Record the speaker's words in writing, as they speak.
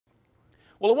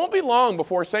Well, it won't be long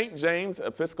before St. James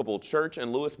Episcopal Church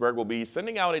in Lewisburg will be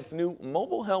sending out its new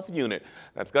mobile health unit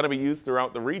that's going to be used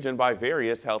throughout the region by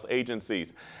various health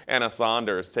agencies. Anna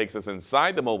Saunders takes us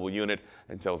inside the mobile unit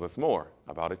and tells us more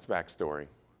about its backstory.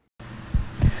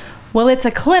 Well, it's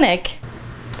a clinic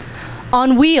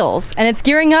on wheels, and it's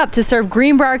gearing up to serve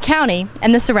Greenbrier County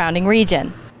and the surrounding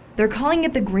region. They're calling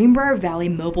it the Greenbrier Valley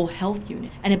Mobile Health Unit,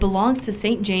 and it belongs to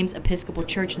St. James Episcopal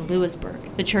Church in Lewisburg.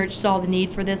 The church saw the need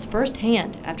for this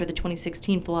firsthand after the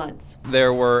 2016 floods.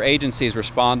 There were agencies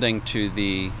responding to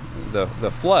the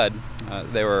flood.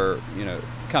 They were,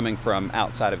 coming from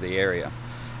outside of the area,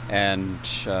 and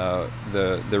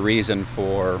the reason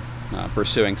for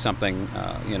pursuing something,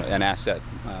 an asset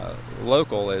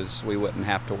local, is we wouldn't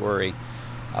have to worry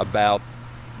about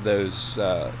those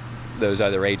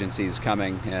other agencies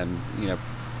coming and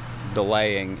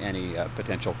delaying any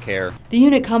potential care. The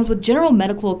unit comes with general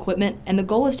medical equipment, and the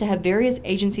goal is to have various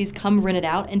agencies come rent it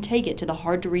out and take it to the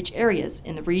hard-to-reach areas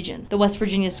in the region. The West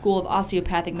Virginia School of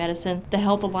Osteopathic Medicine, the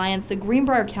Health Alliance, the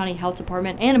Greenbrier County Health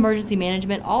Department, and Emergency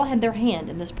Management all had their hand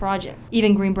in this project.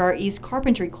 Even Greenbrier East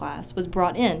carpentry class was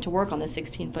brought in to work on the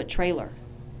 16-foot trailer.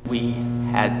 We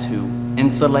had to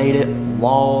insulate it,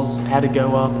 walls had to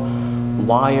go up,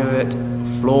 wire it,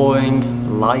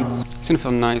 flooring, lights. It's going to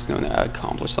feel nice knowing that I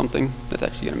accomplished something that's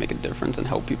actually going to make a difference and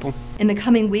help people. In the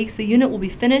coming weeks, the unit will be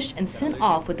finished and sent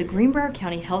off with the Greenbrier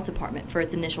County Health Department for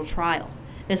its initial trial.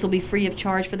 This will be free of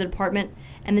charge for the department,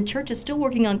 and the church is still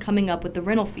working on coming up with the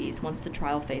rental fees once the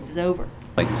trial phase is over.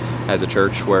 As a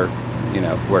church, we're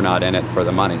not in it for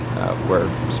the money. We're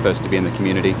supposed to be in the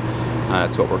community.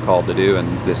 That's what we're called to do, and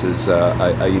this is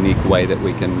a unique way that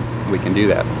we can do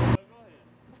that.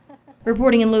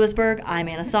 Reporting in Lewisburg, I'm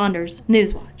Anna Saunders,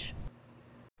 Newswatch.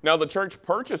 Now, the church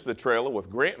purchased the trailer with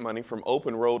grant money from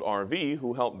Open Road RV,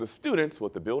 who helped the students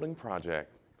with the building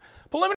project.